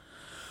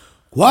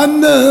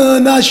Quando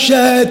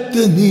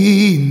nascette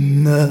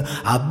ninno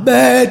a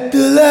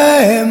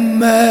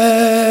Betlemme,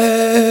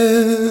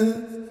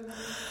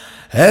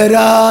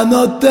 era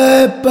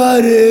notte e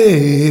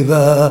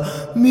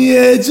pareva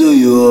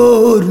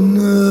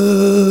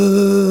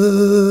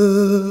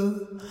mezzogiorno,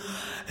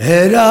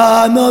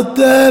 era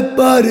notte e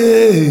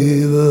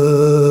pareva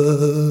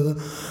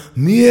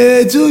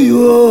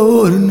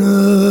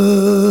mezzogiorno.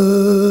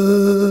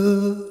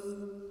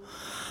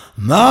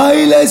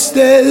 Mai le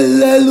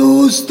stelle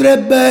lustre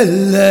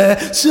belle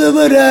si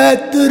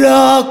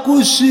verettero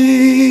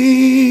così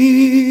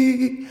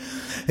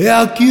e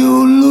a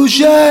più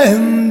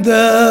lucente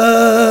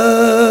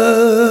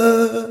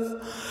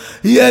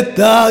e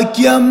ta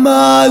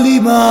chiama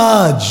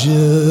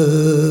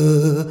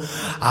l'immagine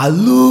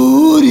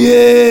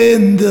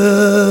all'oriente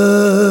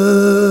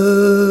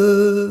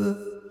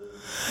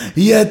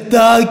e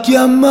ta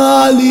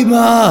chiama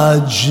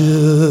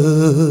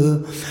l'immagine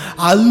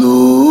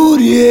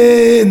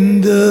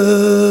all'oriente.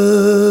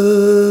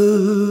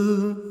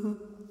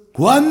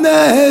 Quando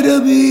era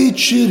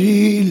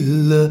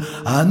piccerilla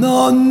a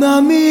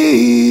nonna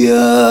mia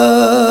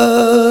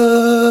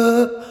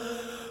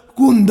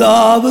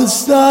contava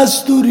sta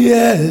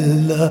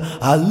storiella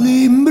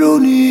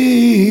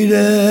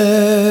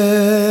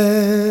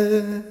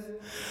all'imbrunire,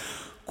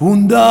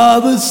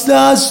 contava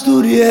sta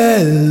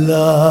storiella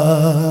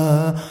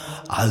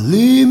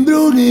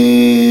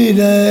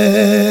all'imbrunire.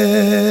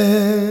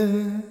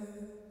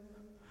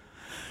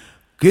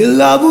 Che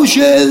la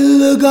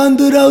vocella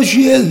canterà al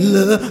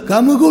cielo,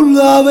 che mi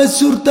collava e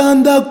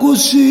soltanto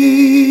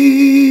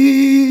così,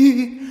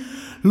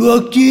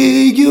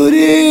 l'occhio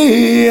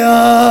chiuria,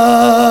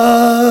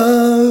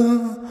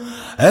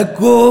 e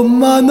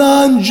come un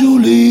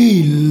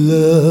angiolillo,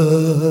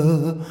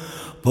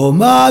 poi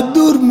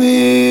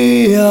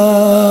m'addormia,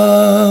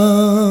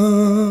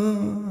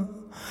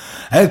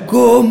 e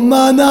come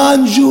un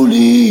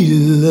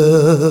angiolillo,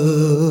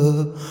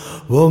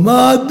 poi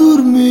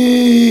m'addormia.